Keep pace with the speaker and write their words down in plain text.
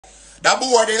That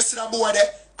boy there, see that boy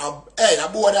there, hey,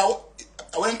 that boy there,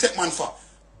 I wouldn't take man for.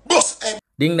 Boss, hey.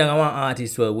 Ding dong, I want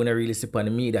artists where we don't really sip on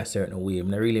the media a certain way.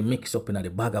 We don't really mix up in the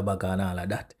bagga and all of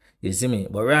that. You see me?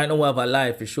 But right now we have a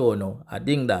live for sure now. A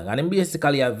ding dong. And then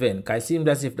basically a vent. Cause it seems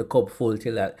as if the cup full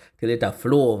till it a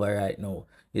flow over right now.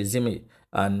 You see me?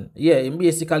 And yeah, him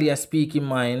basically a speaking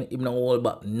mind, him not hold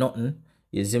back nothing.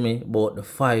 You see me? But the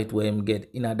fight where him get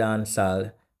in a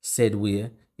dancehall said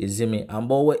way. You see me? And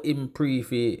about what him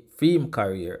film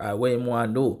career or what him want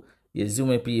to do. You see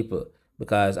me, people?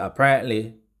 Because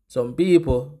apparently some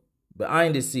people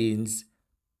behind the scenes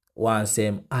want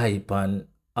same hype and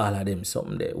all of them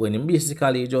something there. When him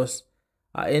basically just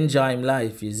enjoy him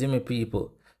life, you see me,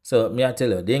 people. So me I tell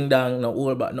you, ding dong, no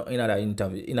all but not in another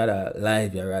interview, in another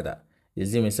live rather. You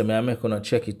see me, so me I make you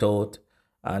check it out.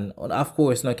 And of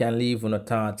course, you can leave your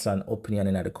thoughts and opinion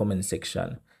in the comment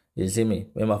section. You see me?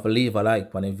 Remember to leave a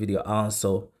like on the video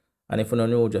also. And if you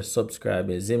don't know, just subscribe,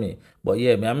 you see me? But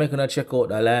yeah, me I'm making to check out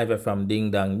the live from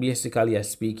Ding Dong. Basically, I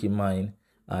speak in mind.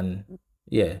 And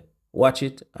yeah, watch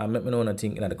it and let me know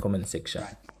anything in the comment section.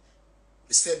 Right.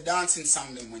 We said dancing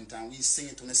song them one time. We sing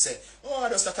it when they say, oh, I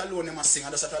just that alone them a sing. I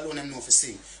just that alone them know for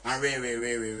sing. And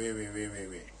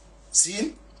ray.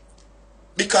 See?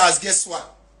 Because guess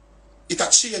what? It a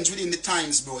change within the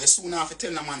times, bro. You soon have to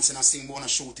tell the man say I sing about a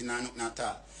shooting and nothing at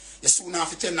all. You soon have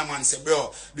to tell the man say,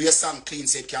 bro, do your song clean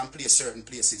so it can play certain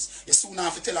places. You soon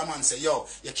have to tell a man say, yo,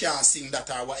 you can't sing that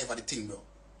or whatever the thing, bro.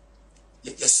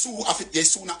 You soon have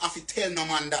to tell no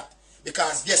man that.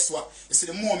 Because guess what? You see,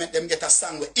 the moment them get a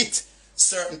song with it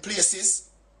certain places,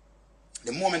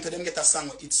 the moment them get a song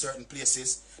with it certain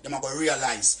places, them are going to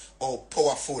realize how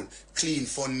powerful clean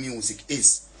fun music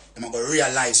is. Them are going to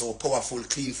realize how powerful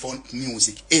clean fun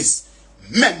music is.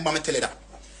 Remember me tell you that.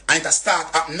 And it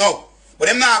start up now. But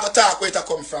them not going to talk where it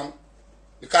come from.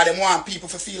 Because them want people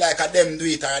to feel like a them do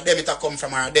it, or a them it come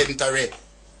from, or a them it read.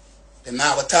 Them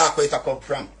not going to talk where it come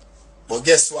from. But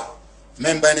guess what?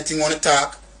 Remember anything you want to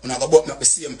talk, you're not going to put me up the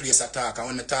same place I talk. And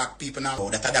when I talk, people now,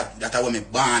 that's what me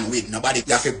born with. Nobody,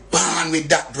 you have to born with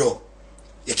that, bro.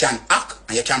 You can act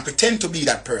and you can pretend to be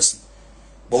that person.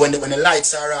 But when the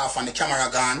lights are off and the camera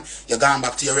gone, you're gone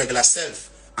back to your regular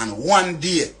self. And one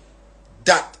day,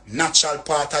 that natural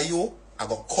part of you are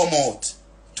going to come out.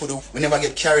 We never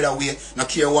get carried away. No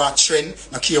care what trend,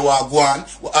 no care what go on.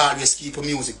 We always keep the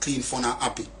music clean, fun and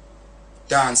happy.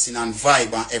 Dancing and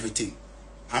vibe and everything.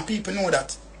 And people know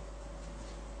that.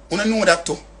 We don't know that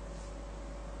too.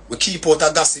 We keep out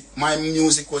a gossip. My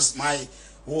music was, my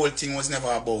whole thing was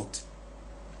never about.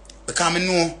 Because I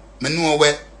know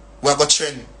where we go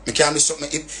trend. I can't do something.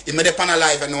 If I depend on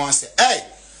live and no one say, hey,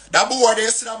 that boy there,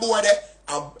 see that boy there?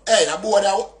 Hey, that boy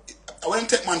there, I wouldn't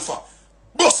take man for.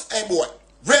 Boss, hey boy,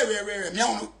 me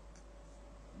know.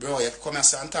 Bro, you come and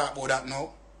say and talk about that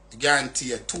now. I guarantee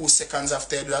you, 2 seconds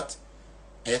after you do that,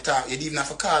 you even have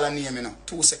to call a name, you know.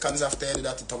 2 seconds after you do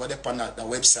that, it over there on the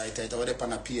website, it over there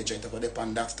on the page, it over there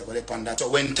on that, it over there on that. So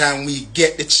when time we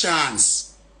get the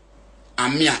chance,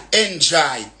 and me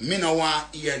enjoy, me no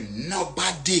want hear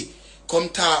nobody come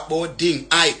talk about ding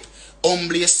hype,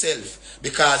 humble yourself.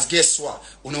 Because guess what?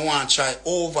 We don't want to try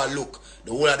overlook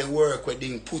the whole of the work we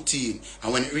ding put in.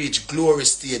 And when it reach glory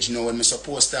stage, you know, when me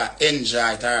supposed to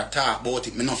enjoy it or talk about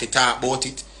it, me not fi talk about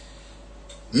it.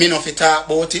 Me not fi talk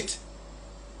about it.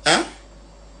 Huh?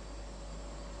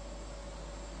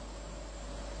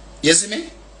 You see me?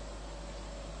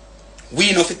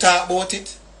 We not fi talk about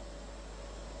it.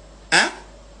 Huh?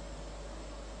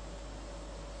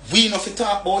 We not fi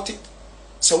talk about it.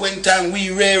 So when time we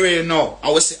rare know,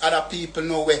 I will see other people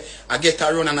know where I get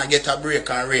a run and I get a break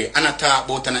and rare. And I talk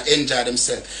about and I enjoy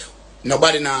themselves.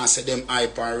 Nobody now say them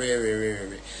hype and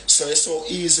rare. So it's so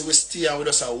easy we stay and we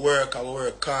just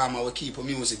work calm and we keep the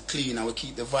music clean and we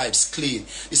keep the vibes clean.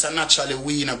 It's a naturally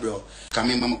winner, bro.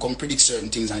 Because I come predict certain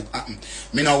things and it happen.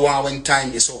 Me know when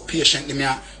time is so patiently,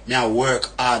 me work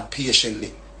hard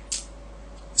patiently.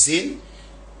 See?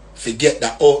 Forget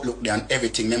the outlook there and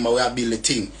everything. Remember we build the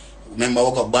thing. Remember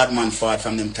we got Badman fought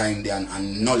from them time there and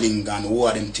Nolling and all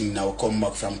them thing now come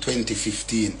back from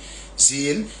 2015.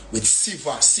 See, with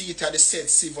Siva, see it at the set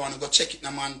Siva and go check it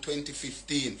now man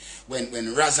 2015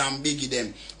 when Raz and Biggie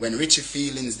them, when Richie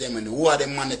Feelings them and who are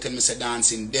them man that tell me say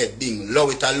dancing dead ding,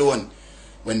 love it alone.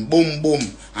 When Boom Boom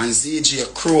and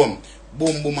ZJ Chrome,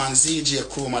 Boom Boom and ZJ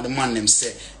Chrome are the man them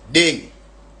say, ding.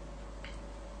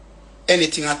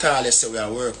 Anything at all they say we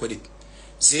are work with it.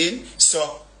 See?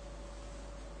 So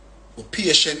we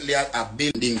patiently are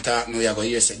building talk now you're going to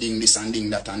hear say ding this and ding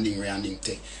that and ding re and ding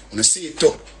take. You see it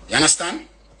too. You understand?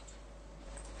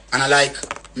 And I like,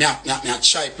 me I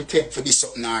try protect for this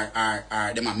something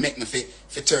or them a make me fi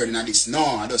turn into this. No,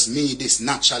 I just me this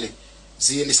naturally.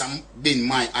 See, this has been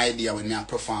my idea when me a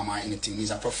perform or anything.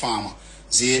 Me's a performer.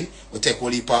 See, we take whole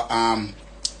heap of,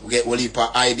 we get whole heap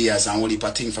of ideas and whole heap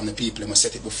of things from the people. We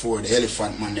set it before the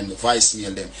Elephant Man, them, the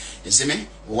voicemail them. You see me?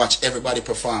 We watch everybody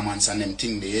performance and them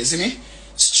thing there. You see me?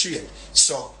 Straight.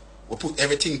 So, we put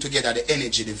everything together, the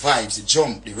energy, the vibes, the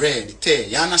jump, the red, the tear.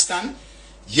 You understand?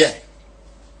 Yeah.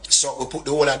 So we put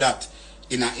the whole of that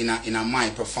in a my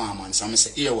performance. I'm going to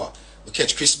say, here what? We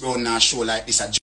catch Chris Brown now show like this.